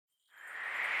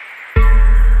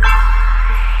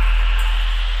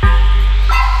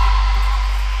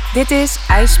Dit is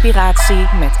IJspiratie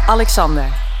met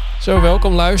Alexander. Zo,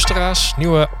 welkom luisteraars.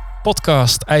 Nieuwe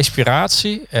podcast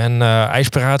IJspiratie. En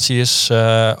IJspiratie is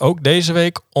ook deze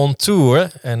week on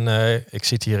tour. En ik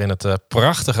zit hier in het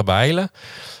prachtige Bijlen.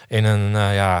 In een,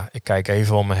 ik kijk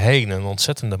even om me heen. Een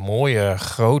ontzettende mooie,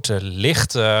 grote,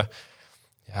 lichte,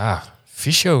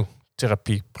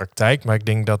 fysiotherapiepraktijk. Maar ik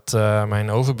denk dat mijn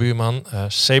overbuurman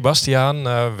Sebastiaan,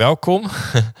 welkom,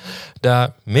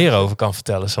 daar meer over kan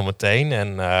vertellen zometeen.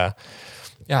 En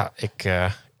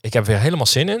ik heb weer helemaal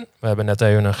zin in. We hebben net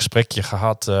even een gesprekje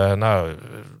gehad.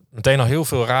 Meteen al heel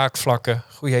veel raakvlakken,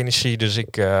 goede energie. Dus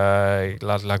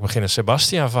laat ik beginnen.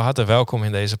 Sebastiaan, van harte welkom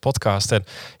in deze podcast. En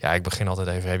ja, ik begin altijd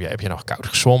even. Heb je nog koud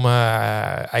gezwommen,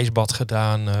 ijsbad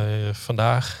gedaan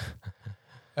vandaag?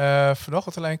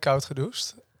 Vanochtend alleen koud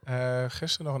gedoucht.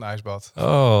 Gisteren nog een ijsbad.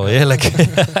 Oh, heerlijk.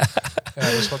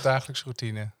 Dat is wat dagelijks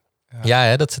routine.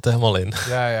 Ja, dat zit er helemaal in.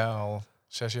 Ja, al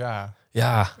 6 jaar.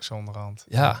 Ja. Zonderhand.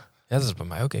 Ja, dat is bij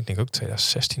mij ook. Ik denk ook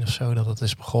 2016 of zo dat het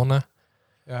is begonnen.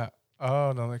 Ja,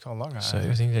 dan ben ik al langer.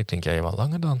 17, ik denk jij wel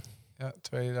langer dan. Ja,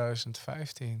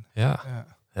 2015. Ja.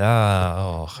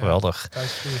 Geweldig.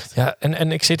 Ja,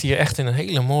 en ik zit hier echt in een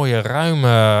hele mooie,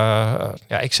 ruime,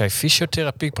 ik zei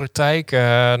fysiotherapiepraktijk.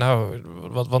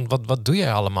 Wat doe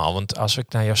jij allemaal? Want als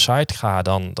ik naar jouw site ga,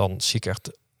 dan zie ik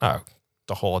echt,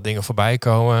 toch wel wat dingen voorbij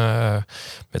komen.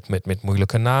 Met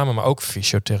moeilijke namen, maar ook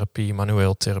fysiotherapie,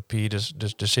 manueel therapie. Dus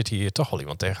er zit hier toch wel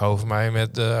iemand tegenover mij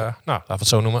met, laten we het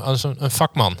zo noemen, als een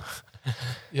vakman.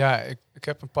 Ja, ik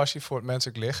heb een passie voor het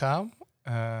menselijk lichaam.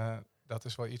 Dat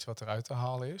is wel iets wat eruit te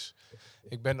halen is.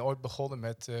 Ik ben ooit begonnen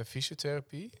met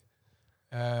fysiotherapie.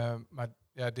 Maar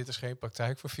dit is geen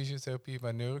praktijk voor fysiotherapie,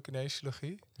 maar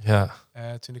neurokinesiologie. Ja.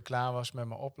 Toen ik klaar was met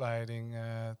mijn opleiding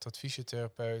tot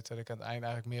fysiotherapeut, had ik aan het einde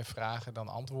eigenlijk meer vragen dan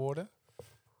antwoorden.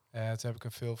 Toen heb ik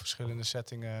in veel verschillende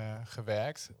settingen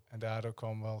gewerkt. En daardoor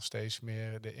kwam wel steeds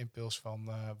meer de impuls van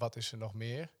wat is er nog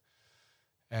meer.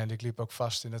 En ik liep ook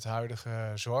vast in het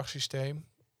huidige zorgsysteem.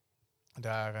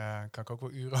 Daar kan ik ook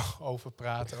wel uren over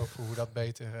praten, over hoe dat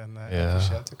beter en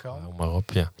efficiënter kan. Hou maar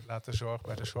op, ja. Laat de zorg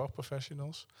bij de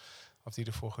zorgprofessionals, of die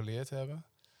ervoor geleerd hebben.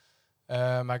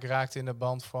 Maar ik raakte in de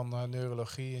band van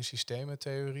neurologie en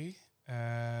systementheorie.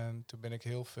 En toen ben ik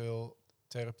heel veel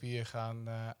therapieën gaan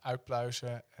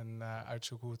uitpluizen en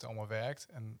uitzoeken hoe het allemaal werkt.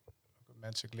 En ook het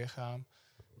menselijk lichaam.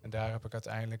 En daar heb ik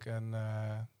uiteindelijk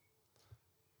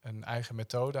een eigen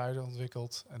methode uit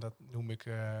ontwikkeld. En dat noem ik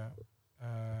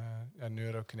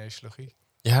neurokinesiologie.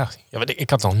 Ja, maar ik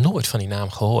had nog nooit van die naam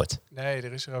gehoord. Nee,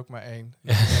 er is er ook maar één.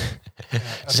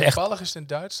 Echt... Toevallig is het in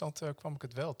Duitsland kwam ik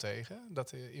het wel tegen.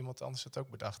 Dat iemand anders het ook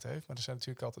bedacht heeft. Maar er zijn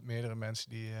natuurlijk altijd meerdere mensen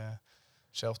die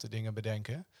zelfde dingen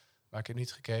bedenken. Maar ik heb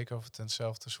niet gekeken of het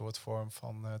eenzelfde soort vorm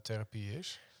van therapie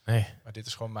is. Nee. Maar dit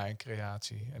is gewoon mijn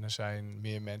creatie. En er zijn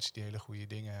meer mensen die hele goede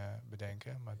dingen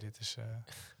bedenken. Maar dit is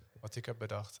wat ik heb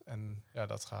bedacht. En ja,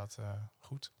 dat gaat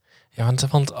goed. Ja,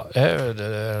 want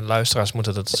de luisteraars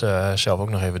moeten dat zelf ook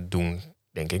nog even doen,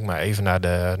 denk ik. Maar even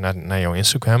naar jouw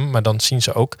Instagram. Maar dan zien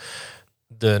ze ook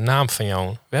de naam van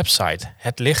jouw website.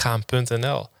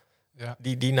 Hetlichaam.nl. Ja.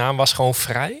 Die naam was gewoon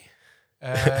vrij?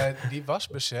 Die was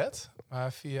bezet.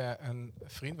 Maar via een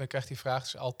vriend, men krijgt die vraag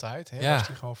dus altijd. Was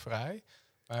die gewoon vrij?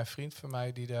 Maar een vriend van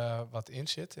mij die daar wat in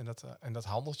zit. In dat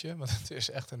handeltje. Want het is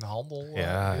echt een handel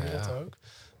ook.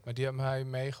 Maar die hebben mij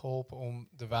meegeholpen om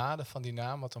de waarde van die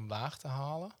naam wat omlaag te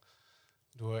halen.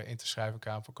 Door in te schrijven,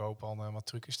 kamerverkoophandel en wat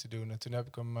trucjes te doen. En toen heb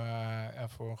ik hem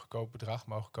voor een goedkoop bedrag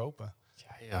mogen kopen.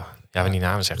 Ja, maar die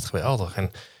naam is echt geweldig.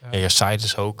 En je site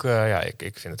is ook,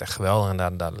 ik vind het echt geweldig.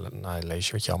 En daar lees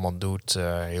je wat je allemaal doet.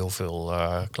 Heel veel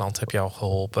klanten heb je al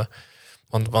geholpen.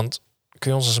 Want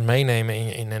kun je ons eens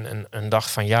meenemen in een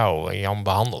dag van jou, in jouw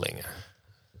behandelingen?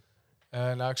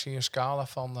 Ik zie een scala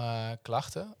van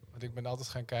klachten. Want ik ben altijd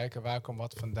gaan kijken waar komt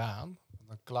wat vandaan.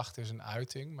 Een klacht is een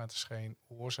uiting, maar het is geen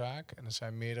oorzaak. En er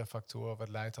zijn meerdere factoren wat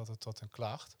leidt altijd tot een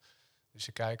klacht. Dus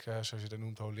je kijkt, zoals je dat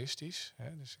noemt, holistisch.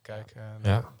 Hè? Dus je kijkt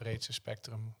naar het breedste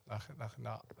spectrum,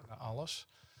 naar alles.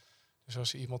 Dus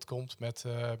als iemand komt met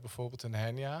bijvoorbeeld een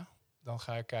hernia, dan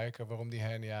ga ik kijken waarom die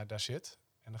hernia daar zit.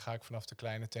 En dan ga ik vanaf de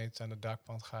kleine teen tot aan de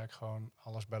dakband ga ik gewoon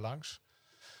alles bij langs.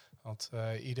 Want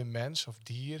ieder mens of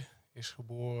dier is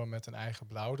geboren met een eigen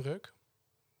blauwdruk.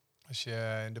 Als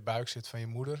je in de buik zit van je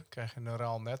moeder, krijg je een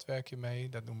neuraal netwerkje mee.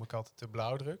 Dat noem ik altijd de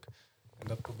blauwdruk. En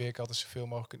dat probeer ik altijd zoveel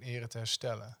mogelijk in ere te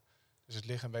herstellen. Dus het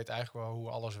lichaam weet eigenlijk wel hoe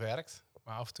alles werkt.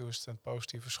 Maar af en toe is het een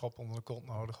positieve schop onder de kont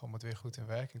nodig om het weer goed in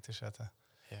werking te zetten.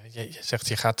 Ja, je zegt,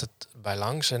 je gaat het bij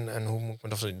langs en hoe moet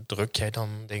ik me, druk jij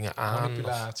dan dingen aan?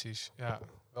 Manipulaties, ja.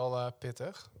 Wel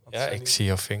pittig. Ja, ik zie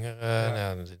jouw vinger.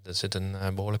 Er zit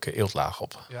een behoorlijke eeltlaag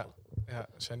op. Ja, Ja,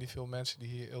 er zijn niet veel mensen die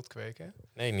hier eelt kweken.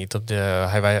 Nee, niet op de...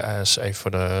 Hij is even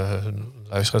voor de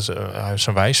luisteraars. Hij heeft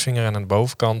zijn wijsvinger en aan de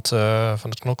bovenkant van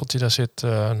het knokkeltje daar zit...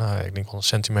 ik denk wel een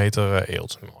centimeter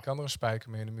eelt. Kan er een spijker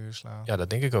mee in de muur slaan. Ja, dat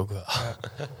denk ik ook wel. Ja.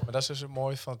 Maar dat is dus het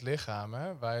mooie van het lichaam.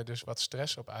 Hè? Waar je dus wat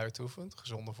stress op uitoefent.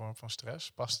 Gezonde vorm van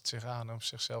stress. Past het zich aan om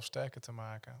zichzelf sterker te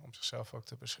maken. Om zichzelf ook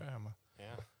te beschermen.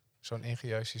 Ja. Zo'n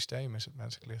ingenieus systeem is het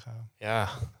menselijk lichaam. Ja,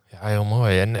 heel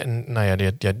mooi. En nou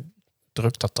ja, jij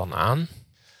drukt dat dan aan.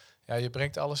 Ja, je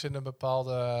brengt alles in een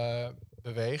bepaalde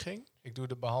beweging. Ik doe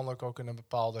de behandeling ook in een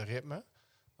bepaalde ritme.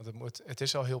 Want het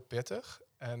is al heel pittig.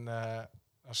 En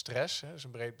stress is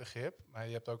een breed begrip. Maar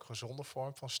je hebt ook een gezonde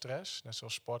vorm van stress. Net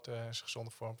zoals sporten is een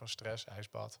gezonde vorm van stress,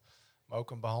 ijsbad. Maar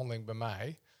ook een behandeling bij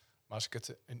mij. Maar als ik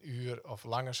het een uur of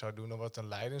langer zou doen, dan wordt het een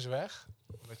lijdensweg.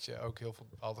 Omdat je ook heel veel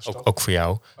bepaalde stoffen... Ook voor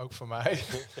jou. Ook voor mij.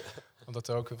 Omdat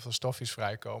er ook heel veel stofjes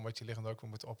vrijkomen, wat je lichaam ook weer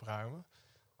moet opruimen.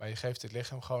 Maar je geeft het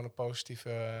lichaam gewoon een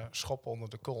positieve schop onder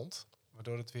de kont.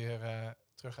 Waardoor het weer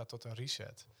terug gaat tot een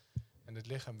reset. En het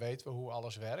lichaam weet wel hoe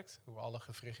alles werkt. Hoe alle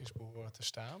gewrichtjes behoren te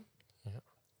staan. Ja.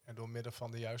 En door middel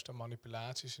van de juiste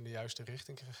manipulaties in de juiste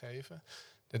richting gegeven.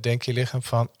 Dan denkt je lichaam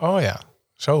van, oh ja,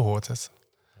 zo hoort het.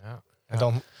 Ja. En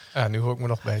dan, nu hoor ik me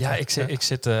nog beter. Ja,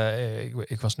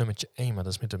 ik was nummertje 1, maar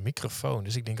dat is met de microfoon.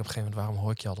 Dus ik denk op een gegeven moment, waarom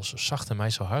hoor ik je alles zo zacht en mij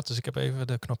zo hard? Dus ik heb even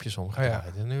de knopjes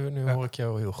omgedraaid. En nu hoor ik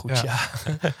jou heel goed. Ja.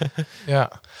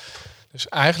 Ja. Dus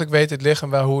eigenlijk weet het lichaam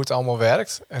wel hoe het allemaal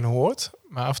werkt en hoort.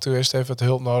 Maar af en toe is het even wat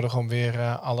hulp nodig om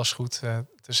weer alles goed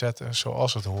te zetten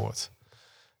zoals het hoort.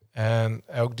 En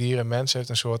elk dier en mens heeft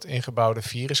een soort ingebouwde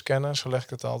virusscanner. Zo leg ik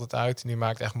het altijd uit. En die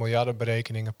maakt echt miljarden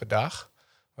berekeningen per dag.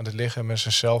 Want het lichaam is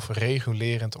een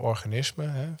zelfregulerend organisme.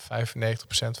 Hè. 95%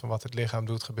 van wat het lichaam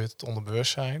doet, gebeurt het onder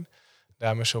bewustzijn.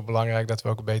 Daarom is het zo belangrijk dat we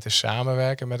ook beter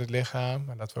samenwerken met het lichaam.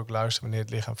 En dat we ook luisteren wanneer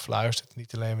het lichaam fluistert.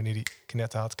 Niet alleen wanneer die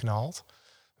knetterhard knalt.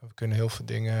 We kunnen heel veel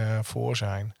dingen voor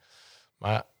zijn.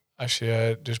 Maar als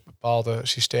je dus bepaalde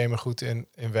systemen goed in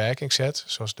werking zet,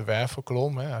 zoals de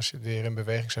wervelkolom, hè, als je het weer in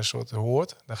beweging zet zoals het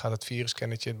hoort, dan gaat het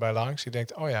viruskennetje erbij langs. Die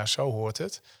denkt, oh ja, zo hoort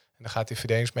het. En dan gaat die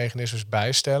verdelingsmechanismes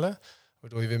bijstellen,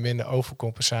 waardoor je weer minder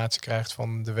overcompensatie krijgt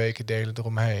van de weken delen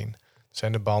eromheen. Dat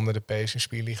zijn de banden, de pezen,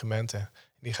 spierligamenten.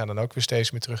 Die gaan dan ook weer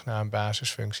steeds meer terug naar een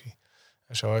basisfunctie.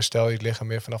 En zo herstel je het lichaam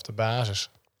weer vanaf de basis.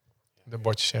 De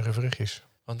botjes en gewrichtjes.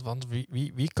 Want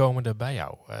wie komen er bij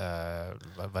jou?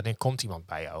 Wanneer komt iemand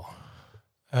bij jou?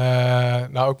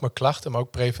 Ook met klachten, maar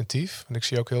ook preventief. Want ik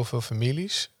zie ook heel veel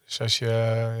families. Dus als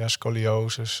je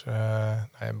scolioses,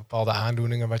 bepaalde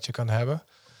aandoeningen wat je kan hebben.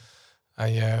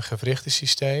 Aan je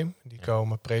gewrichtensysteem, die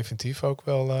komen preventief ook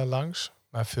wel langs.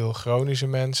 Maar veel chronische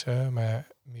mensen, met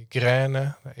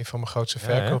migraine. Een van mijn grootste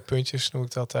verkooppuntjes noem ik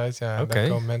het altijd. Ja, daar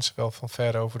komen mensen wel van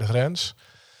ver over de grens.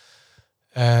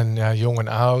 En ja, jong en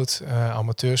oud,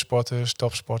 amateursporters,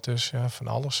 topsporters, van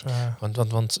alles.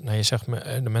 Want je zegt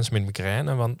de mensen met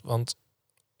migraine, want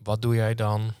wat doe jij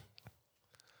dan?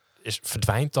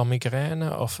 Verdwijnt dan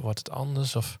migraine of wordt het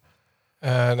anders? Of?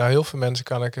 Heel veel mensen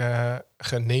kan ik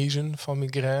genezen van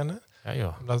migraine. Ja,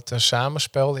 joh. Omdat het een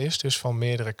samenspel is, dus van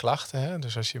meerdere klachten. Hè?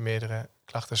 Dus als je meerdere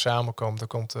klachten samenkomt, dan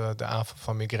komt de aanval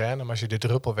van migraine. Maar als je de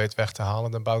druppel weet weg te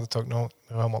halen, dan bouwt het ook nog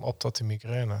helemaal op tot de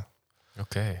migraine.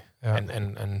 Oké. Ja.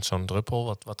 En zo'n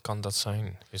druppel, wat kan dat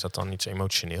zijn? Is dat dan iets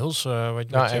emotioneels?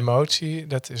 Emotie,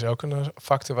 dat is ook een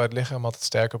factor waar het lichaam altijd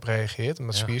sterk op reageert.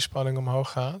 Omdat spierspanning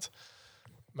omhoog gaat.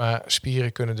 Maar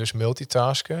spieren kunnen dus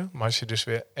multitasken. Maar als je dus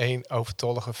weer één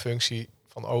overtollige functie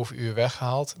van overuur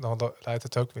weghaalt, dan leidt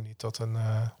het ook weer niet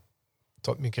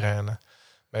tot migraine.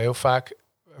 Maar heel vaak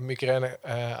migraine,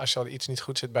 als je al iets niet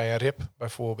goed zit bij een rib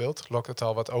bijvoorbeeld, lokt het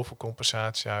al wat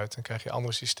overcompensatie uit. Dan krijg je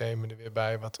andere systemen er weer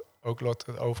bij, wat ook lokt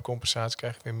het overcompensatie,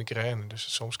 krijg je weer migraine.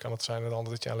 Dus soms kan het zijn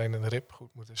dat je alleen een rib goed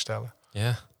moet herstellen.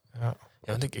 Ja. Ja,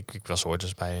 want ik was ooit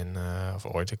dus bij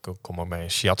ik kom ook bij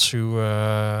een shiatsu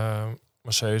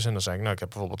masseuse en dan zei ik, ik heb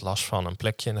bijvoorbeeld last van een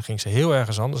plekje en dan ging ze heel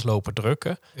ergens anders lopen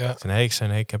drukken. Ja.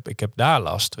 Ik heb daar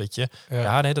last, weet je.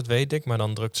 Ja, nee, dat weet ik, maar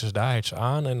dan drukte ze daar iets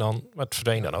aan en dan, maar het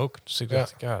verdween dan ook. Dus ik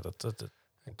dacht,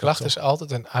 een klacht is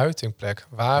altijd een uitingplek.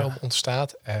 Waarom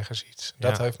ontstaat ergens iets?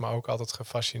 Dat heeft me ook altijd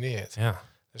gefascineerd. Ja.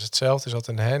 Dus hetzelfde is dat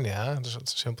een hernia, dus het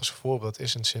simpelste voorbeeld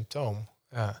is een symptoom.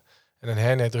 Ja. En een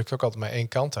hernia drukt ook altijd maar één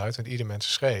kant uit, want ieder mens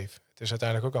is scheef. Het is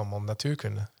uiteindelijk ook allemaal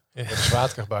natuurkunde. Ja. Met de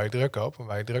zwaartekracht bouw je druk op en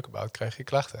waar je druk op bouwt, krijg je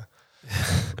klachten.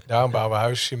 Daarom bouwen we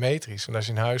huizen symmetrisch. Want als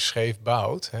je een huis scheef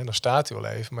bouwt, dan staat hij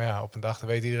wel even. Maar op een dag dan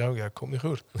weet iedereen ook, dat komt niet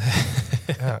goed.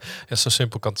 Zo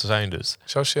simpel kan het zijn dus.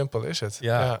 Zo simpel is het.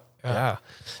 Ja.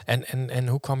 En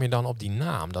hoe kwam je dan op die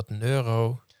naam? Dat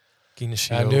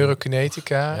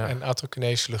neurokinetica en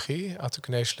arthrokinesiologie.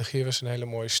 Arthrokinesiologie was een hele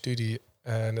mooie studie.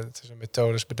 En dat is een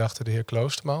methode bedacht door de heer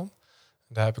Kloosterman.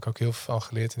 Daar heb ik ook heel veel van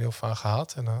geleerd en heel veel van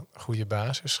gehad. En een goede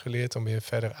basis geleerd om weer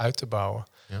verder uit te bouwen.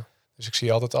 Ja. Dus ik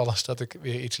zie altijd alles dat ik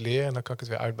weer iets leer en dan kan ik het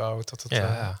weer uitbouwen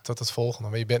tot het volgende.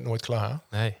 Maar je bent nooit klaar.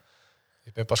 Nee.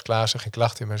 Je bent pas klaar als er geen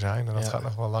klachten meer zijn. En dat gaat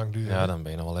nog wel lang duren. Ja, dan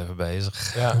ben je nog wel even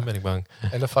bezig. Ja. Dan ben ik bang.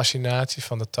 En de fascinatie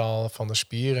van de taal van de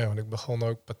spieren. Want ik begon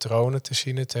ook patronen te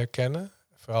zien en te herkennen.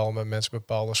 Vooral met mensen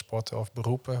bepaalde sporten of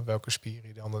beroepen. Welke spier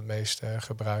je dan het meest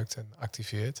gebruikt en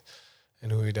activeert.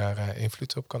 En hoe je daar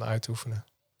invloed op kan uitoefenen.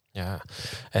 Ja,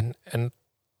 en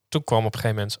toen kwam op een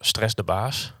gegeven moment stress de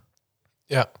baas.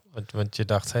 Ja. Want je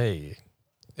dacht,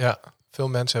 Ja, veel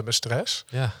mensen hebben stress.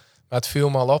 Ja. Maar het viel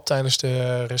me al op tijdens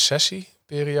de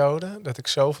recessieperiode dat ik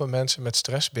zoveel mensen met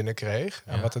stress binnenkreeg.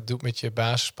 Ja. En wat het doet met je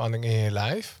basisspanning in je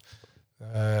lijf.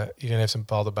 Iedereen heeft een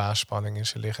bepaalde basisspanning in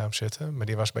zijn lichaam zitten. Maar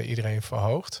die was bij iedereen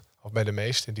verhoogd. Of bij de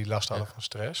meesten die last hadden van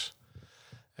stress.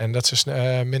 En dat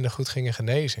ze minder goed gingen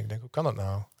genezen. Ik denk, hoe kan dat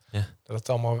nou? Ja. Dat het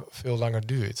allemaal veel langer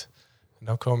duurt. En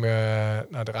dan kom je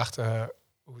erachter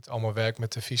hoe het allemaal werkt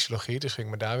met de fysiologie. Dus ging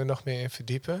ik me daar weer nog meer in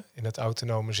verdiepen. In het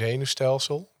autonome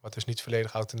zenuwstelsel. Wat dus niet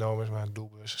volledig autonoom is, maar een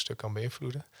doelbewust stuk kan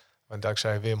beïnvloeden. Want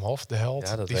dankzij Wim Hof, de held,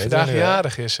 Ja, dat die weten vandaag we nu, hè?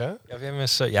 jarig is, hè? Ja, Wim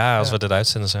is, als we dit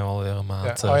uitzenden zijn we alweer een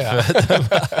maand. Ja. Oh ja.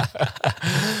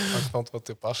 Ik vond het wel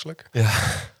toepasselijk.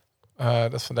 Ja.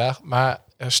 Dat vandaag. Maar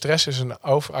stress is een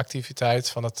overactiviteit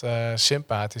van het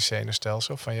sympathisch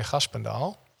zenuwstelsel, van je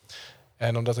gaspedaal.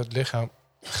 En omdat het lichaam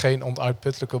geen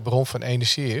onuitputtelijke bron van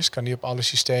energie is, kan die op alle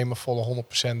systemen volle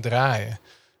 100% draaien.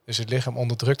 Dus het lichaam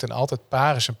onderdrukt dan altijd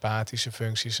parasympathische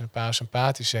functies. En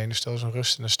parasympathisch zenuwstelsel is een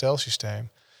rust- en herstelsysteem.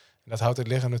 En dat houdt het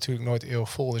lichaam natuurlijk nooit eeuwig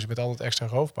vol. Dus je bent altijd extra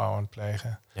roofbouw aan het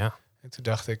plegen. Ja. En toen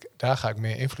dacht ik, daar ga ik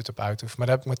meer invloed op uitoefenen. Maar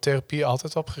daar heb ik mijn therapie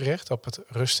altijd op gericht, op het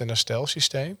rust- en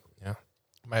herstelsysteem. Ja.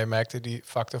 Maar je merkte die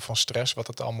factor van stress, wat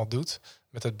het allemaal doet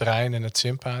met het brein en het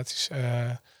sympathisch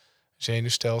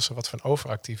zenuwstelsel, wat van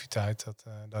overactiviteit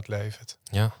dat levert.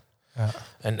 Ja. Ja.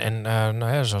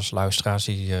 En zoals luisteraars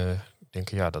die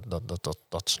denken,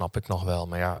 dat snap ik nog wel.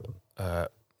 Maar ja,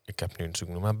 ik heb nu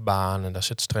natuurlijk nog mijn baan en daar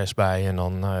zit stress bij. En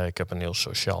dan ik heb een heel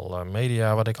sociaal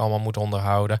media wat ik allemaal moet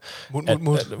onderhouden.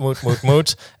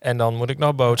 Moet. En dan moet ik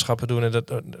nog boodschappen doen.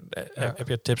 En heb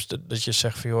je tips dat je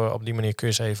zegt van, joh, op die manier kun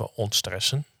je ze even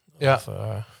ontstressen? Ja. Of,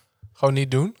 Gewoon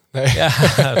niet doen. Nee.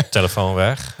 Ja, telefoon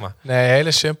weg. Maar. Nee,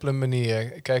 hele simpele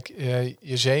manier. Kijk,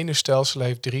 je zenuwstelsel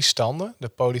heeft 3 standen. De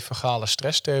polyfagale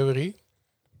stresstheorie.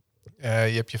 Je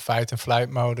hebt je fight-and-flight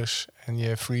modus en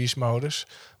je freeze modus.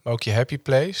 Maar ook je happy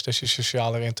place, dat is je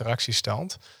sociale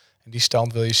interactiestand. En die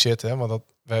stand wil je zitten, want dat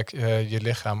werkt je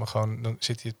lichaam gewoon, dan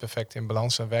zit hij het perfect in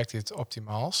balans, dan werkt hij het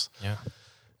optimaalst. Ja.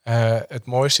 Het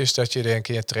mooiste is dat je er een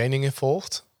keer training in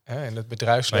volgt. In het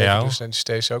bedrijfsleven, dus dan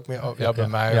steeds ook meer. Bij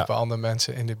mij en bij andere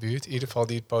mensen in de buurt. In ieder geval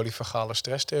die het polyfagale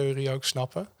stresstheorie ook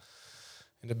snappen.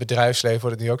 In het bedrijfsleven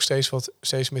wordt het nu ook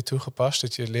steeds meer toegepast.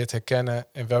 Dat je leert herkennen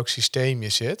in welk systeem je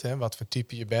zit. Wat voor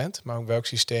type je bent, maar in welk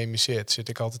systeem je zit. Zit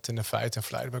ik altijd in de fight and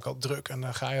flight, dan ben ik al druk en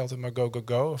dan ga je altijd maar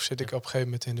go. Of zit ik op een gegeven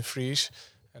moment in de freeze.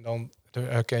 En dan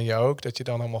herken je ook dat je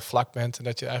dan allemaal vlak bent en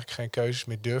dat je eigenlijk geen keuzes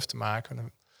meer durft te maken.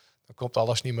 Dan komt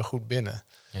alles niet meer goed binnen.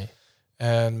 Nee.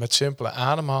 En met simpele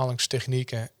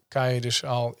ademhalingstechnieken kan je dus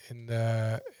al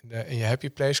in je happy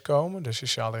place komen. De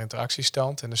sociale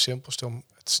interactiestand. En de simpelste om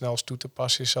het snelst toe te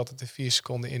passen is altijd de 4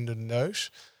 seconden in door de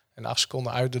neus. En 8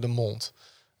 seconden uit door de mond.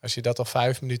 Als je dat al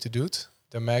 5 minuten doet,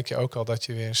 dan merk je ook al dat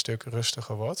je weer een stuk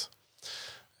rustiger wordt.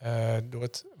 Door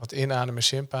het wat inademen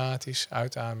sympathisch,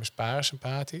 uitademen is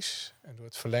parasympathisch. En door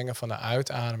het verlengen van de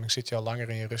uitademing zit je al langer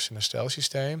in je rust- en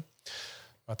herstelsysteem.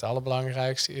 Maar het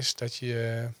allerbelangrijkste is dat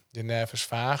je de nervus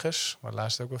vagus, waar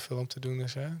laatst ook wel veel om te doen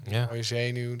is, mooie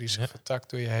zenuw, die zich vertakt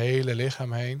door je hele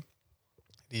lichaam heen.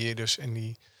 Die je dus in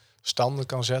die standen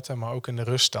kan zetten, maar ook in de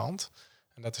ruststand.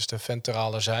 En dat is de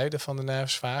ventrale zijde van de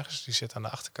nervus vagus, die zit aan de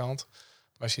achterkant.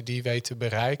 Maar als je die weet te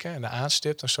bereiken en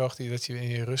aanstipt, dan zorgt die dat je in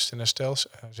je rust- en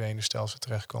herstelzenuwstelsel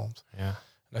terechtkomt. Ja.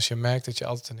 En als je merkt dat je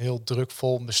altijd een heel druk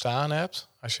vol bestaan hebt,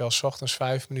 als je al 's ochtends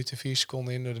 5 minuten 4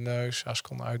 seconden in door de neus, 8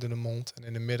 seconden uit door de mond en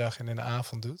in de middag en in de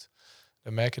avond doet,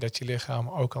 dan merk je dat je lichaam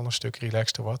ook al een stuk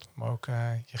relaxter wordt, maar ook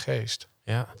je geest.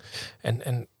 Ja,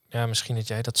 en misschien dat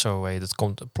jij dat zo weet. Het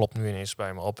plopt nu ineens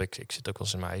bij me op. Ik zit ook wel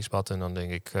eens in mijn ijsbad en dan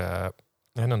denk ik,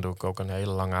 en dan doe ik ook een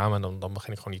hele lange adem en dan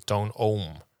begin ik gewoon die toon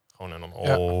oom. Gewoon en dan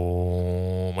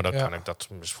maar dan kan ik dat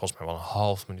volgens mij wel een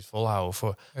half minuut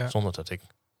volhouden zonder dat ik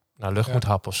naar lucht moet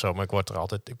happen of zo. Maar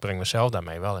ik breng mezelf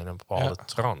daarmee wel in een bepaalde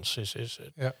trance.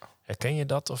 Herken je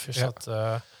dat of is dat?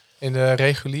 In de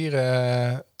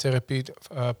reguliere therapie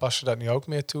passen dat nu ook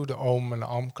meer toe, de oom en de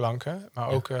am-klanken. Maar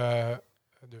ook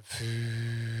de vu,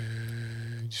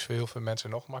 die is voor heel veel mensen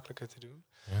nog makkelijker te doen.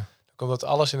 Ja. Dan omdat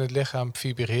alles in het lichaam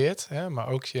vibreert, hè, maar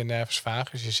ook je nervus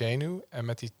vagus, je zenuw. En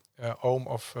met die oom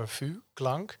of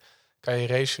vu-klank kan je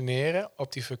resoneren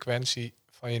op die frequentie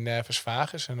van je nervus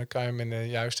vagus. En dan kan je hem in de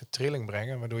juiste trilling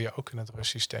brengen, waardoor je ook in het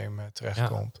rustsysteem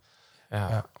terechtkomt.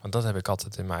 Ja, want dat heb ik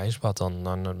altijd in mijn ijsbad.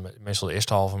 Dan meestal de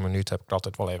eerste halve minuut heb ik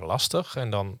altijd wel even lastig. En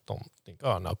dan denk ik,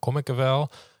 nou kom ik er wel.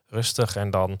 Rustig.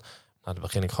 En dan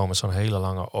begin ik gewoon met zo'n hele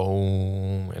lange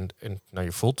oom. En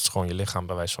je voelt het gewoon je lichaam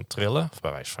bij wijze van trillen. Of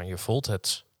bij wijze van je voelt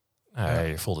het.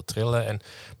 Je voelt het trillen.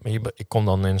 Maar ik kom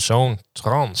dan in zo'n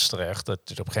trance terecht. Dat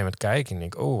je op een gegeven moment kijkt en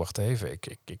denk, wacht even.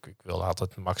 Ik wil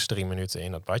altijd max 3 minuten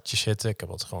in dat badje zitten. Ik heb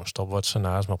altijd gewoon stopwatch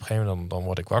ernaast. Maar op een gegeven moment dan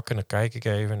word ik wakker en dan kijk ik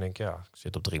even. En denk, ik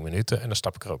zit op 3 minuten. En dan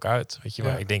stap ik er ook uit. Weet je,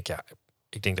 maar ik denk,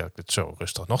 ik denk dat ik het zo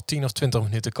rustig nog 10 of 20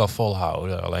 minuten kan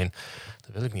volhouden. Alleen,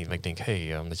 dat wil ik niet. Maar ik denk,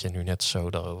 omdat je nu net zo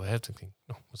daarover hebt. Ik denk,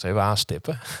 moet even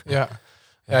aanstippen.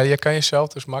 Ja, je kan jezelf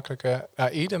dus makkelijk...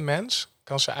 ieder mens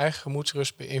kan zijn eigen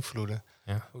gemoedsrust beïnvloeden.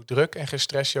 Ja. Hoe druk en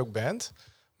gestrest je ook bent.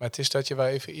 Maar het is dat je wel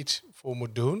even iets voor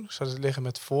moet doen, zodat het lichaam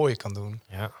het voor je kan doen.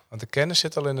 Ja. Want de kennis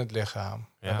zit al in het lichaam.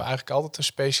 We hebben eigenlijk altijd een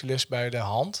specialist bij de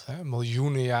hand. Hè?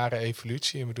 Miljoenen jaren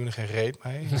evolutie en we doen er geen reet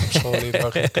mee. Op school leer je er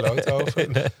ook geen kloot over.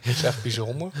 Nee. Dat is echt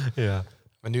bijzonder. Ja.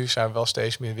 Maar nu zijn we wel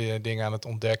steeds meer weer dingen aan het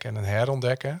ontdekken en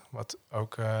herontdekken. Wat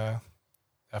ook...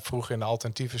 vroeger in de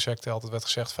alternatieve sector altijd werd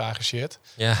gezegd vage shit.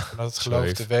 Ja, omdat het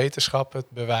geloof de wetenschap het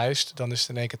bewijst, dan is het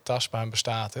in één keer tastbaar en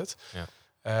bestaat het. Ja.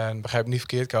 En begrijp me niet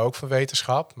verkeerd, ik hou ook van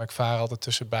wetenschap. Maar ik vaar altijd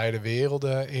tussen beide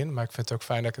werelden in. Maar ik vind het ook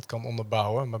fijn dat ik het kan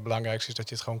onderbouwen. Maar het belangrijkste is dat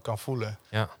je het gewoon kan voelen.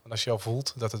 Ja. Want als je al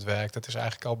voelt dat het werkt, dat is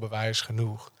eigenlijk al bewijs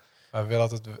genoeg. Maar we willen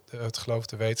altijd het geloof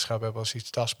de wetenschap hebben als iets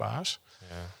tastbaars.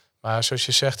 Ja. Maar zoals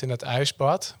je zegt in het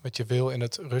ijsbad, wat je wil in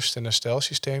het rust- en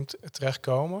herstelsysteem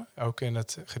terechtkomen. Ook in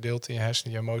het gedeelte in je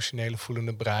hersenen, je emotionele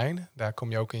voelende brein. Daar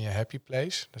kom je ook in je happy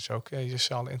place. Dat is ook je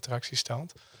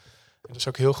cel-interactiestand. En dat is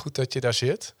ook heel goed dat je daar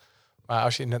zit. Maar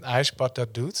als je in een ijsbad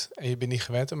dat doet en je bent niet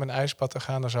gewend om een ijsbad te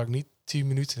gaan, dan zou ik niet 10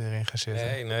 minuten erin gaan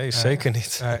zitten. Nee, zeker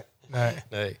niet.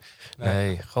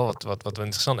 Nee. Goh, wat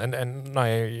interessant. En we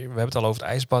hebben het al over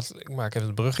het ijsbad. Ik maak even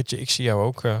het bruggetje. Ik zie jou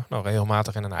ook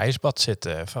regelmatig in een ijsbad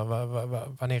zitten.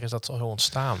 Wanneer is dat zo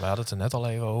ontstaan? We hadden het er net al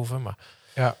even over. Maar...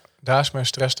 Ja, daar is mijn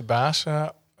stress de baas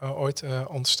ooit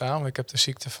ontstaan. Want ik heb de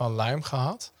ziekte van Lyme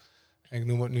gehad. Ik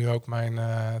noem het nu ook mijn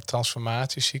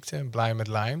transformatieziekte. Blij met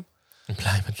Lyme.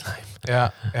 Blij met Lyme.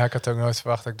 Ja, ik had ook nooit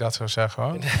verwacht dat ik dat zou zeggen,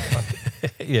 hoor.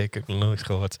 Ja, ik heb het nog nooit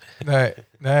gehoord. Nee,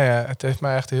 het heeft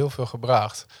mij echt heel veel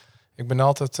gebracht. Ik ben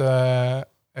altijd,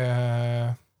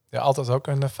 altijd ook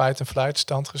in de fight-and-flight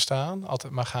stand gestaan.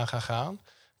 Altijd maar gaan.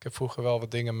 Ik heb vroeger wel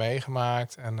wat dingen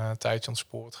meegemaakt en een tijdje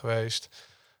ontspoord geweest.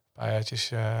 Een paar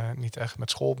jaartjes niet echt met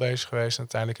school bezig geweest. En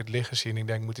uiteindelijk het liggen zien. Ik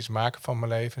denk, ik moet iets maken van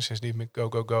mijn leven. Sindsdien ben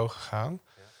ik go gegaan.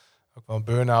 Ook wel een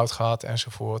burn-out gehad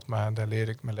enzovoort. Maar daar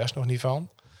leerde ik mijn les nog niet van.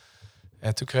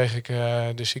 En toen kreeg ik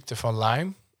de ziekte van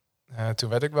Lyme. Toen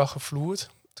werd ik wel gevloerd.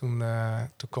 Toen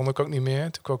kon ik ook niet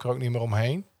meer. Toen kon ik er ook niet meer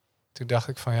omheen. Toen dacht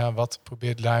ik van wat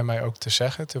probeert Lyme mij ook te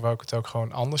zeggen? Toen wou ik het ook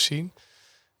gewoon anders zien.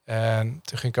 En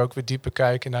toen ging ik ook weer dieper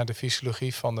kijken naar de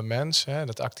fysiologie van de mens.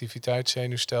 Dat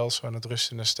activiteitszenuwstelsel en het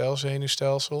rust- en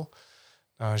herstelzenuwstelsel.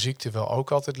 Nou, een ziekte wil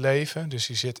ook altijd leven. Dus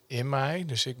die zit in mij.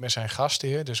 Dus ik ben zijn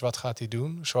gastheer. Dus wat gaat hij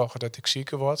doen? Zorgen dat ik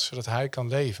zieker word, zodat hij kan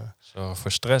leven. Zorgen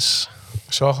voor stress.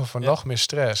 Zorgen voor nog meer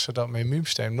stress, zodat mijn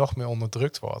immuunsysteem nog meer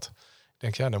onderdrukt wordt.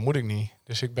 Ik denk, dat moet ik niet.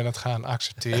 Dus ik ben het gaan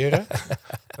accepteren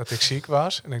dat ik ziek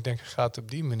was. En ik denk, ik ga het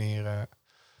op die manier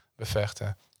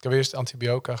bevechten. Ik heb eerst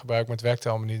antibiotica gebruikt, maar het werkte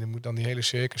allemaal niet. Er moet dan die hele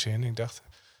circus in. Ik dacht,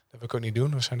 dat wil ik ook niet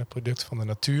doen. We zijn een product van de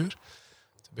natuur.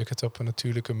 Toen ben ik het op een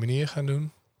natuurlijke manier gaan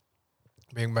doen.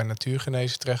 Ben ik bij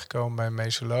natuurgenezen terechtgekomen, bij een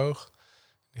mesoloog.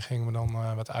 Die ging me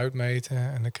dan wat uitmeten.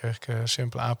 En dan kreeg ik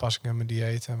simpele aanpassingen in mijn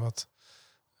dieet en wat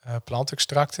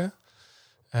plantextracten.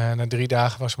 En na 3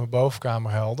 dagen was mijn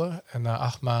bovenkamer helder. En na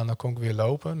 8 maanden kon ik weer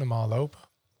lopen, normaal lopen.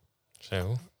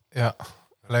 Zo. Ja,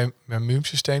 alleen mijn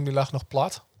immuunsysteem die lag nog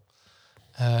plat.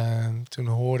 En toen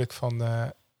hoorde ik van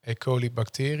de E. coli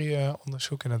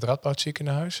bacterieonderzoek in het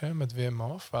Radboudziekenhuis met Wim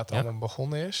Hof, waar het allemaal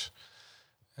begonnen is.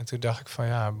 En toen dacht ik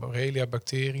van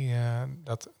Borrelia-bacterie,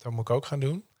 dat moet ik ook gaan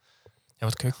doen. Ja,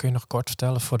 wat kun je nog kort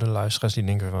vertellen voor de luisteraars die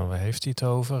denken van waar heeft hij het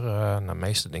over?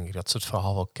 Meestal denk ik dat ze het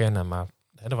verhaal wel kennen, maar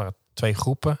er waren 2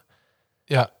 groepen.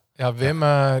 Ja, Wim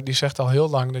die zegt al heel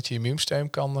lang dat je immuunsysteem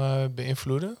kan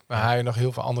beïnvloeden. Maar hij heeft nog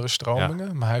heel veel andere stromingen.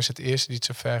 Ja. Maar hij is het eerste die het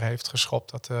zover heeft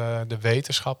geschopt dat de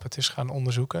wetenschap het is gaan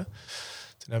onderzoeken.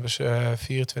 Toen hebben ze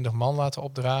 24 man laten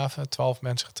opdraven. 12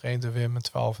 mensen getraind door Wim en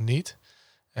 12 niet.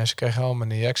 En ze kregen allemaal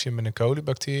een injectie met een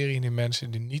colibacterie. En die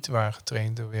mensen die niet waren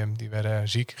getraind door Wim, die werden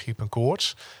ziek, griep en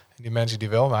koorts. En die mensen die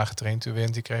wel waren getraind door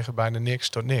Wim, die kregen bijna niks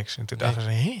tot niks. En toen dachten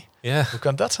ze, hoe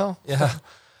kan dat zo?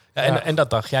 En dat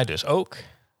dacht jij dus ook?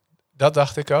 Dat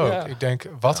dacht ik ook. Ja. Ik denk,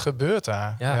 wat gebeurt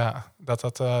daar? Ja.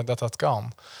 Dat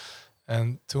kan.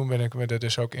 En toen ben ik me er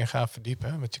dus ook in gaan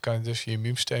verdiepen. Want je kan dus je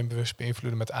immuunsysteem bewust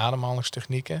beïnvloeden met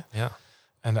ademhalingstechnieken. Ja.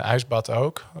 En de ijsbad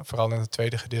ook. Vooral in het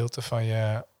tweede gedeelte van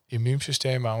je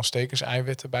immuunsysteem, waar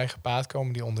ontstekingseiwitten bij gepaard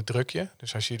komen, die onderdruk je.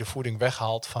 Dus als je de voeding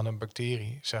weghaalt van een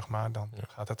bacterie, zeg maar, dan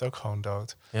gaat het ook gewoon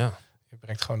dood. Ja. Je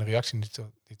brengt gewoon de reactie niet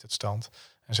tot stand.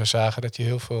 En ze zagen dat je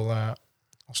heel veel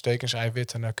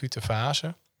ontstekingseiwitten in acute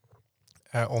fase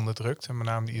onderdrukt. En met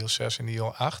name de IL-6 en de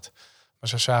IL-8. Maar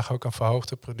ze zagen ook een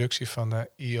verhoogde productie van de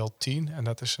IL-10. En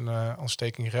dat is een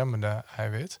ontstekingremmende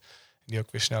eiwit. Die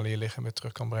ook weer snel in je lichaam weer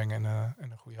terug kan brengen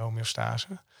in een goede homeostase.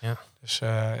 Ja. Dus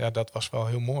dat was wel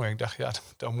heel mooi. Ik dacht,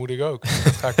 dat moet ik ook.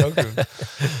 Dat ga ik ook doen.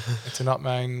 En toen had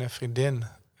mijn vriendin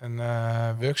een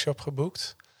workshop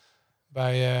geboekt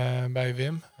bij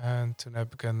Wim. En toen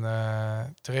heb ik een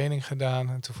training gedaan.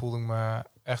 En toen voelde ik me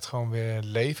echt gewoon weer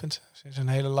levend sinds een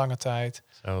hele lange tijd.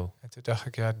 Zo. En toen dacht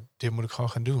ik, dit moet ik gewoon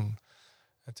gaan doen.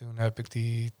 En toen heb ik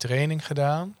die training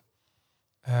gedaan.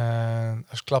 En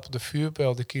als klap op de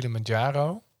vuurpijl de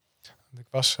Kilimanjaro. Ik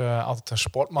was altijd een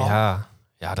sportman. Ja,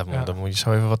 daar moet je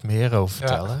zo even wat meer over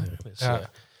vertellen. Dus,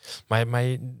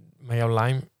 maar jouw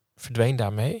lijm verdween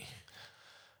daarmee?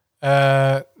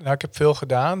 Ik heb veel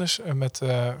gedaan. Dus met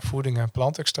voeding en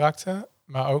plantextracten.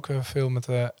 Maar ook veel met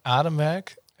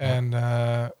ademwerk. En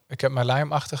ik heb mijn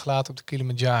lijm achtergelaten op de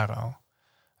Kilimanjaro.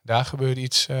 Daar gebeurde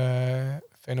iets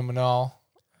fenomenaal.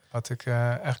 Wat ik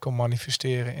echt kon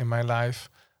manifesteren in mijn lijf.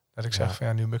 Dat ik zeg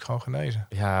van nu ben ik gewoon genezen.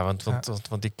 Ja,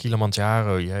 want die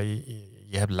Kilimanjaro,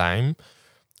 je hebt lijm.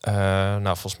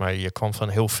 Volgens mij, je kwam van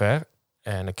heel ver.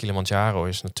 En de Kilimanjaro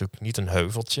is natuurlijk niet een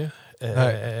heuveltje.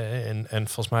 En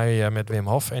volgens mij met Wim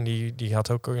Hof. En die had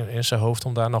ook in zijn hoofd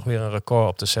om daar nog weer een record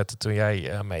op te zetten toen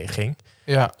jij mee ging.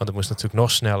 Ja. Want het moest natuurlijk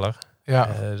nog sneller. Ja.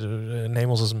 Neem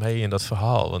ons eens mee in dat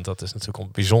verhaal. Want dat is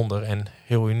natuurlijk bijzonder en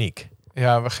heel uniek.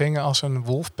 Ja, we gingen als een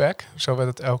wolfpack. Zo werd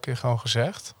het elke keer gewoon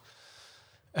gezegd.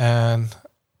 En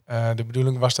de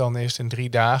bedoeling was dan eerst in 3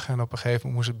 dagen. En op een gegeven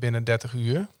moment moest het binnen 30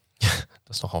 uur.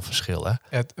 Dat is nogal een verschil, hè?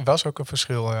 Het was ook een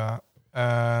verschil, ja.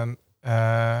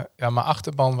 Mijn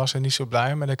achterban was er niet zo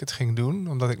blij mee dat ik het ging doen.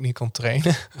 Omdat ik niet kon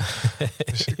trainen.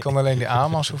 Dus ik kon alleen die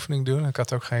ademhalingsoefening doen. Ik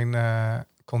had ook geen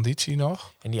conditie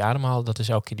nog. En die ademhalen, dat is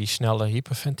elke keer die snelle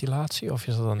hyperventilatie? Of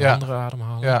is dat een andere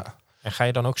ademhaling? Ja. En ga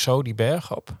je dan ook zo die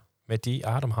berg op met die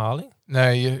ademhaling?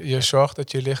 Nee, je zorgt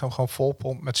dat je lichaam gewoon vol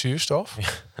pompt met zuurstof.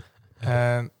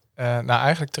 Ja. En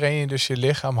eigenlijk train je dus je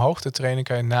lichaam. Hoogtetraining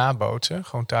kan je nabootsen,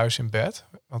 gewoon thuis in bed.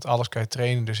 Want alles kan je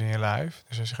trainen dus in je lijf.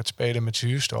 Dus als je gaat spelen met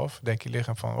zuurstof, denk je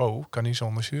lichaam van, ik kan niet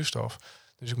zonder zuurstof.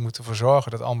 Dus ik moet ervoor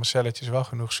zorgen dat al mijn celletjes wel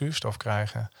genoeg zuurstof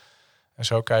krijgen. En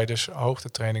zo kan je dus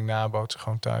hoogtetraining nabootsen,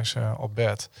 gewoon thuis op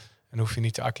bed. En hoef je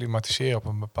niet te acclimatiseren op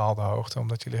een bepaalde hoogte,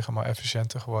 omdat je lichaam al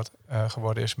efficiënter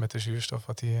geworden is met de zuurstof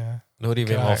wat hij door die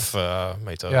Wim Hof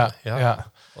methode.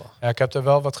 Ja, ik heb er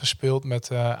wel wat gespeeld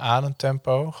met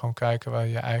ademtempo. Gewoon kijken waar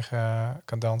je eigen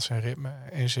cadans en ritme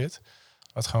in zit.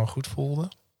 Wat gewoon goed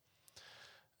voelde.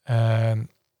 En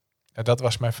dat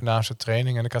was mijn voornaamste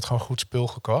training. En ik had gewoon goed spul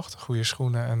gekocht. Goede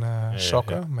schoenen en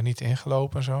sokken, maar niet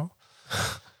ingelopen en zo.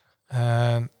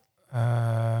 En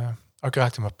ik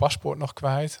raakte mijn paspoort nog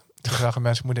kwijt. Toen zagen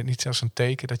mensen, moet het niet zelfs een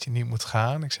teken dat je niet moet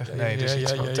gaan? Ik zeg, nee, dus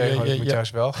iets van tegen, ik moet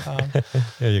juist wel gaan.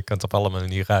 Ja, je kan het op alle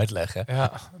manieren uitleggen.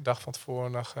 Ja, een dag van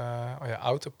tevoren nog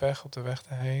autopech op de weg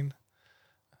erheen.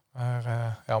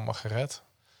 Maar allemaal gered.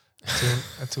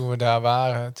 En toen we daar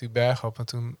waren, die berg op, en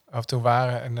toen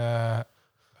waren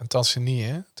in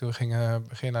Tanzanië. Toen gingen we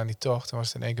beginnen aan die tocht. Toen was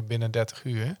het in één keer binnen 30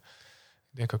 uur.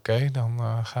 Ik denk, oké,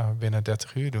 dan gaan we binnen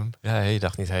 30 uur doen. Ja, je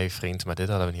dacht niet, vriend, maar dit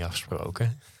hadden we niet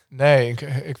afgesproken. Nee,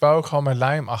 ik wou ook gewoon mijn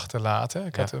lijm achterlaten.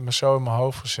 Ik had het me zo in mijn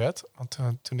hoofd gezet. Want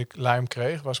toen ik lijm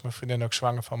kreeg, was mijn vriendin ook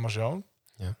zwanger van mijn zoon.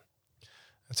 Ja.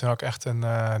 En toen had ik echt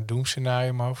een doemscenario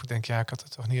in mijn hoofd. Ik denk, ik had er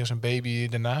toch niet als een baby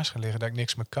ernaast gelegen dat ik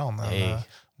niks meer kan. Nee. En,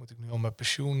 moet ik nu al met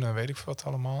pensioen, weet ik wat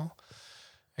allemaal.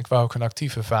 Ik wou ook een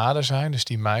actieve vader zijn. Dus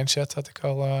die mindset had ik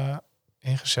al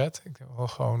ingezet. Ik wil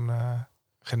gewoon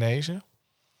genezen.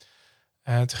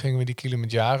 En toen gingen we die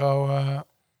Kilimanjaro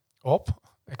op.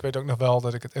 Ik weet ook nog wel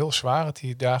dat ik het heel zwaar had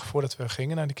die dagen voordat we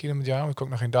gingen naar die Kilimanjaro. Ik kon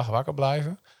ook nog een dag wakker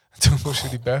blijven. Toen moesten we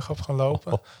die berg op gaan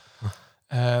lopen.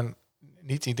 En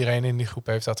niet iedereen in die groep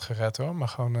heeft dat gered hoor, maar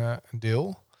gewoon een deel.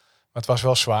 Maar het was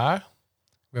wel zwaar.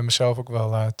 Ik ben mezelf ook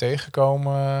wel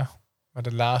tegengekomen met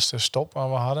de laatste stop waar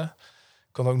we hadden.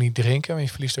 kon ook niet drinken, want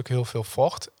je verliest ook heel veel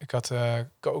vocht. Ik had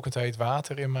kokend heet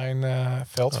water in mijn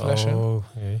veldflessen. Oh,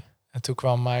 jee. En toen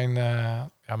kwam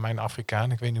mijn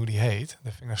Afrikaan, ik weet niet hoe die heet.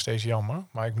 Dat vind ik nog steeds jammer.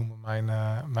 Maar ik noem hem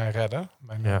mijn redder,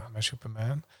 mijn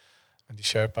Superman. En die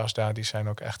Sherpa's daar, die zijn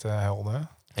ook echt helden.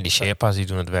 En die Sherpa's die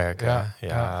doen het werk.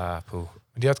 Ja. Poeh.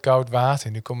 Die had koud water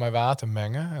en die kon mijn water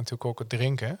mengen. En toen kon ik het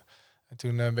drinken. En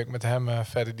toen ben ik met hem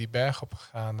verder die berg op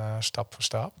gegaan, stap voor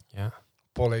stap. Ja.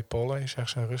 Polle, zegt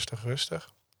ze,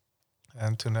 rustig.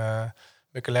 En toen ben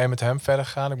ik alleen met hem verder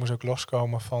gegaan. Ik moest ook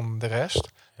loskomen van de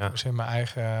rest. Ja. Ik moest in mijn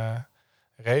eigen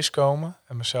race komen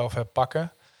en mezelf herpakken.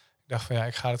 Ik dacht van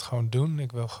ik ga het gewoon doen.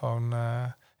 Ik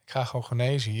ga gewoon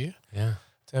genezen hier. Ja.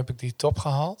 Toen heb ik die top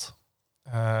gehaald.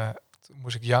 Toen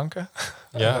moest ik janken.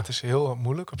 Ja. Dat is heel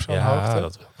moeilijk op zo'n hoogte.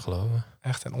 Dat wil ik geloven.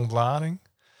 Echt een ontlading.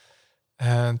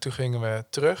 En toen gingen we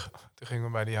terug. Toen gingen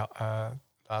we bij die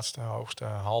hoogste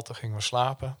halte gingen we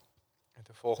slapen. En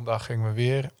de volgende dag gingen we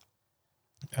weer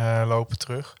lopen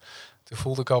terug. Toen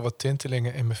voelde ik al wat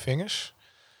tintelingen in mijn vingers.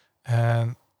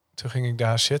 En toen ging ik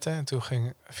daar zitten en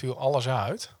toen viel alles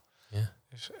uit. Ja.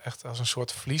 Dus echt als een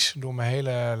soort vlies door mijn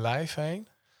hele lijf heen.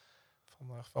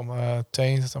 Van mijn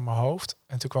teen tot aan mijn hoofd.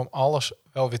 En toen kwam alles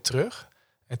wel weer terug.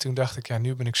 En toen dacht ik,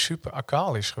 nu ben ik super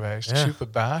alkalisch geweest. Ja. Super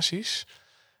basisch.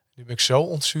 Nu ben ik zo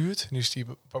ontzuurd. Nu is die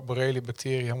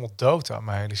Borrelia-bacterie helemaal dood aan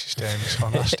mijn hele systeem. Het is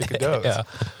gewoon hartstikke dood. Ja.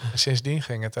 En sindsdien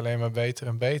ging het alleen maar beter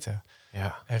en beter.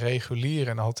 Ja. En regulier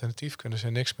en alternatief kunnen ze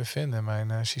niks meer vinden in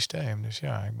mijn systeem. Dus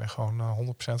ik ben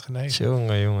gewoon 100% genezen.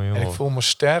 Jongen. En ik voel me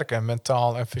sterker,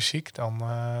 mentaal en fysiek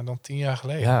dan 10 jaar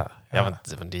geleden. Ja,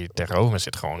 want die tegenover me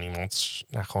zit gewoon iemand,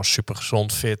 gewoon super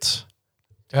gezond, fit.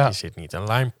 Ja. Die zit niet een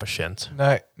Lyme-patiënt.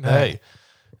 Nee.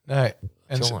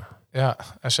 En Jongen.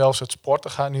 en zelfs het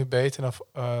sporten gaat nu beter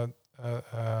dan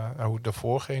hoe het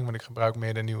ervoor ging. Want ik gebruik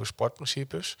meer de nieuwe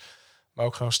sportprincipes. Maar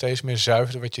ook gewoon steeds meer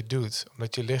zuiveren wat je doet.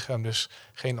 Omdat je lichaam dus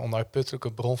geen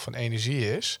onuitputtelijke bron van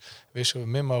energie is. Wil je zo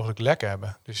min mogelijk lek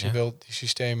hebben. Dus je wil die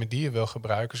systemen die je wil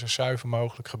gebruiken zo zuiver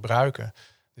mogelijk gebruiken.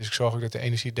 Dus ik zorg ook dat de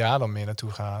energie daar dan meer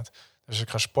naartoe gaat. Dus als ik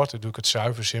ga sporten, doe ik het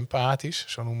zuiver sympathisch.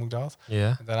 Zo noem ik dat.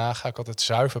 Ja. En daarna ga ik altijd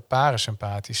zuiver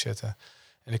parasympathisch zitten.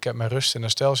 En ik heb mijn rust- en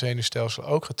herstelzenuwstelsel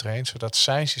ook getraind. Zodat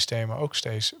zijn systemen ook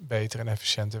steeds beter en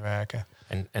efficiënter werken.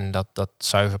 En dat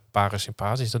zuiver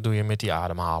parasympathisch, dat doe je met die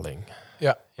ademhaling.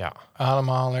 Ja.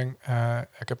 Ademhaling.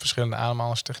 Ik heb verschillende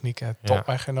ademhalingstechnieken tot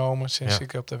mij genomen sinds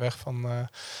ik op de weg van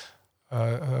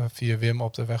via Wim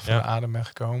op de weg van de adem ben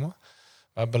gekomen.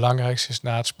 Maar het belangrijkste is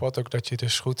na het sport ook dat je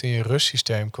dus goed in je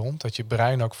rustsysteem komt. Dat je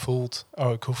brein ook voelt,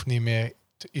 ik hoef niet meer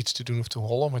iets te doen of te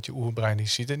hollen. Want je oerbrein die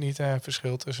ziet het niet, het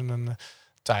verschil tussen een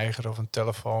tijger of een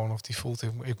telefoon. Of die voelt,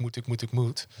 ik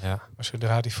moet. Ja. Maar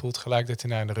zodra die voelt gelijk dat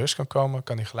hij naar de rust kan komen,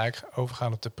 kan hij gelijk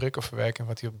overgaan op de prikkelverwerking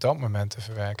wat hij op dat moment te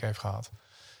verwerken heeft gehad.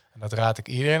 En dat raad ik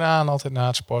iedereen aan, altijd na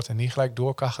het sport. En niet gelijk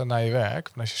doorkachelen naar je werk.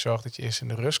 Maar als je zorgt dat je eerst in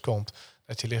de rust komt,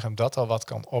 dat je lichaam dat al wat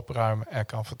kan opruimen en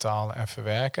kan vertalen en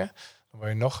verwerken, dan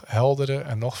word je nog helderder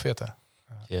en nog fitter.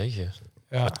 Jeetje.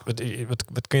 Ja.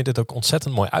 Wat kun je dit ook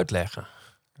ontzettend mooi uitleggen.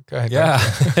 Okay, ja.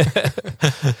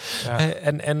 Ja.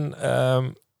 En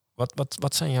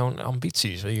wat zijn jouw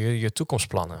ambities, je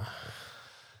toekomstplannen?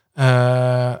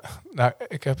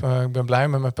 Ik ben blij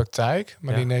met mijn praktijk,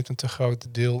 maar die neemt een te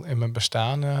groot deel in mijn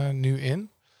bestaan nu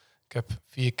in. Ik heb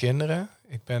 4 kinderen.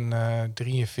 Ik ben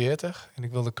 43 en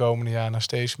ik wil de komende jaren naar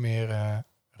steeds meer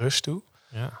rust toe.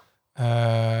 Ja.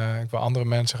 Ik wil andere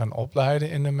mensen gaan opleiden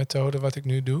in de methode wat ik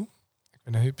nu doe.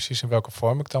 Ik weet niet precies in welke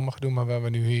vorm ik dan mag doen, maar waar we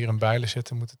nu hier in Bijlen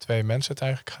zitten, moeten 2 mensen het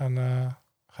eigenlijk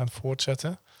gaan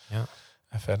voortzetten. Ja.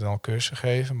 En verder dan cursussen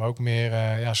geven, maar ook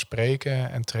meer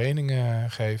spreken en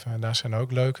trainingen geven. En daar zijn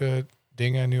ook leuke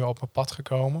dingen nu op mijn pad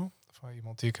gekomen. Van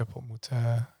iemand die ik heb ontmoet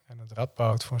en het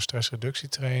Radboud voor een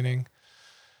stressreductietraining.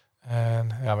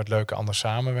 En wat leuke andere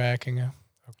samenwerkingen.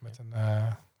 Ook met een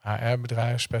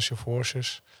HR-bedrijf, Special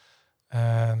Forces.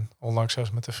 En onlangs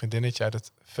zelfs met een vriendinnetje uit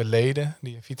het verleden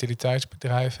die een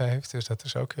vitaliteitsbedrijf heeft. Dus dat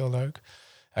is ook heel leuk.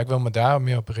 Ja, ik wil me daar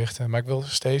meer op richten. Maar ik wil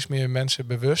steeds meer mensen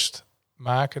bewust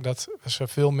maken dat we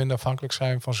veel minder afhankelijk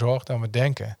zijn van zorg dan we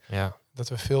denken. Ja. Dat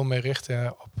we veel meer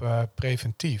richten op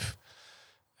preventief.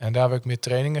 En daar wil ik meer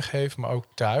trainingen geven, maar ook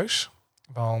thuis.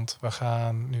 Want we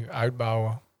gaan nu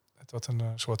uitbouwen tot een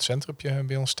soort centrumpje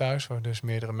bij ons thuis, waar dus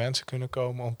meerdere mensen kunnen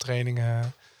komen om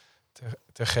trainingen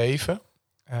te geven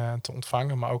en te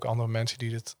ontvangen. Maar ook andere mensen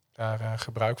die daar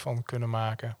gebruik van kunnen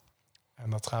maken. En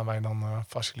dat gaan wij dan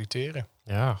faciliteren.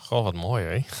 Ja, gewoon wat mooi,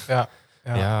 hè? Ja.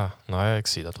 Ja, nou ja, ik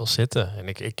zie dat wel zitten. En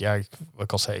wat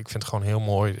ik al zei, ik vind het gewoon heel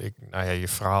mooi. Je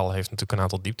verhaal heeft natuurlijk een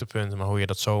aantal dieptepunten, maar hoe je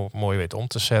dat zo mooi weet om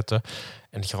te zetten.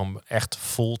 En dat je gewoon echt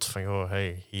voelt van, joh,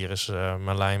 hey, hier is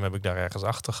mijn lijm, heb ik daar ergens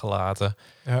achter gelaten.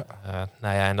 Ja.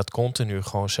 En dat continu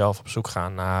gewoon zelf op zoek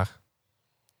gaan naar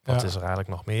wat is er eigenlijk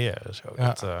nog meer. Zo,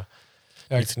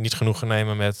 niet genoegen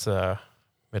nemen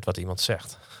met wat iemand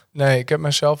zegt. Nee, ik heb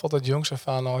mezelf altijd jongs af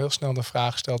aan al heel snel de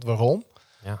vraag gesteld waarom.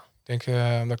 Ja. Ik denk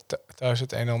omdat ik thuis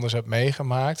het een en ander heb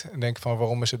meegemaakt. En denk van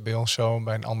waarom is het bij ons zo en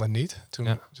bij een ander niet.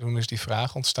 Toen is die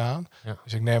vraag ontstaan. Ja.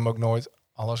 Dus ik neem ook nooit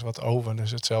alles wat over.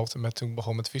 Dus hetzelfde met toen ik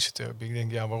begon met fysiotherapie. Ik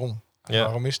denk, waarom?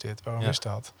 Waarom is dit? Waarom is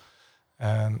dat?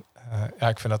 En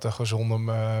ik vind dat een gezonde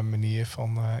manier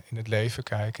van in het leven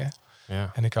kijken.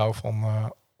 Ja. En ik hou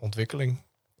van ontwikkeling.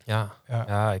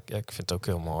 Ik vind het ook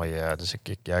heel mooi. Dus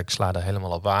ik sla er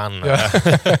helemaal op aan.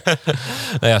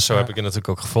 Ja. Zo heb ik het natuurlijk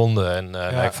ook gevonden.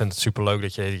 En ik vind het superleuk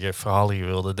dat je je verhaal hier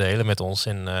wilde delen met ons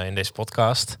in deze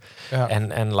podcast. Ja.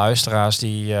 En luisteraars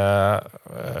die,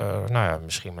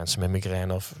 misschien mensen met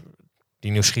migraine of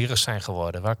die nieuwsgierig zijn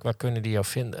geworden. Waar kunnen die jou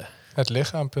vinden?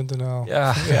 Hetlichaam.nl.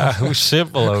 Ja, hoe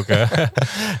simpel ook. Hè?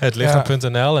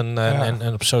 Hetlichaam.nl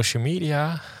en op social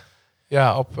media.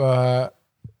 Ja, op...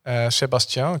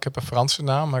 Sébastien, ik heb een Franse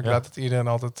naam, maar ik laat het iedereen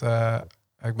altijd...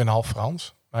 ik ben half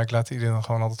Frans, maar ik laat iedereen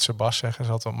gewoon altijd Sebas zeggen. Dat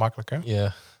is altijd wat makkelijker.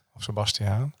 Yeah. Of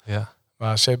Sebastiaan. Yeah.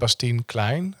 Maar Sebastien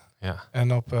Klein. Ja.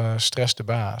 En op Stress de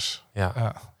Baas.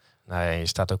 Ja. Nee, je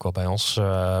staat ook wel bij ons,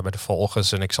 bij de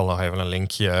volgers. En ik zal nog even een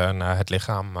linkje naar het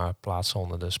lichaam plaatsen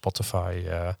onder de Spotify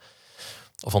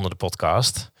of onder de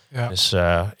podcast. Ja. Dus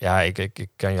ik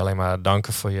kan je alleen maar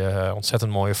danken voor je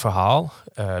ontzettend mooie verhaal.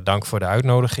 Dank voor de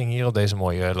uitnodiging hier op deze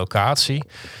mooie locatie.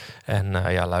 En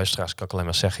luisteraars, kan ik alleen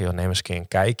maar zeggen, joh, neem eens een keer een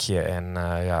kijkje. En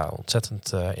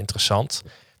ontzettend interessant.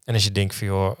 En als je denkt van,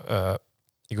 joh,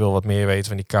 ik wil wat meer weten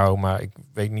van die kou, maar ik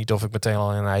weet niet of ik meteen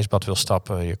al in een ijsbad wil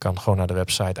stappen. Je kan gewoon naar de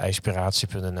website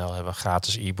ijspiratie.nl hebben een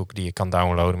gratis e-book die je kan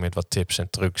downloaden met wat tips en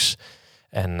trucs.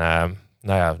 En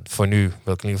voor nu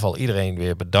wil ik in ieder geval iedereen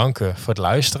weer bedanken voor het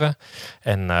luisteren.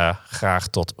 En graag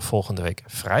tot volgende week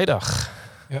vrijdag.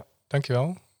 Ja,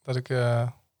 dankjewel dat ik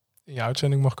in je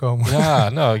uitzending mag komen. Ja,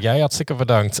 nou, jij hartstikke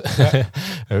bedankt. Ja.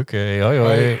 Oké, hoi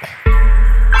hoi.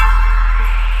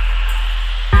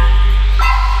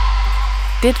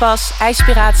 Dit was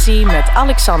IJspiratie met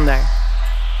Alexander.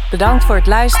 Bedankt voor het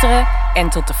luisteren en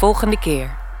tot de volgende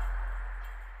keer.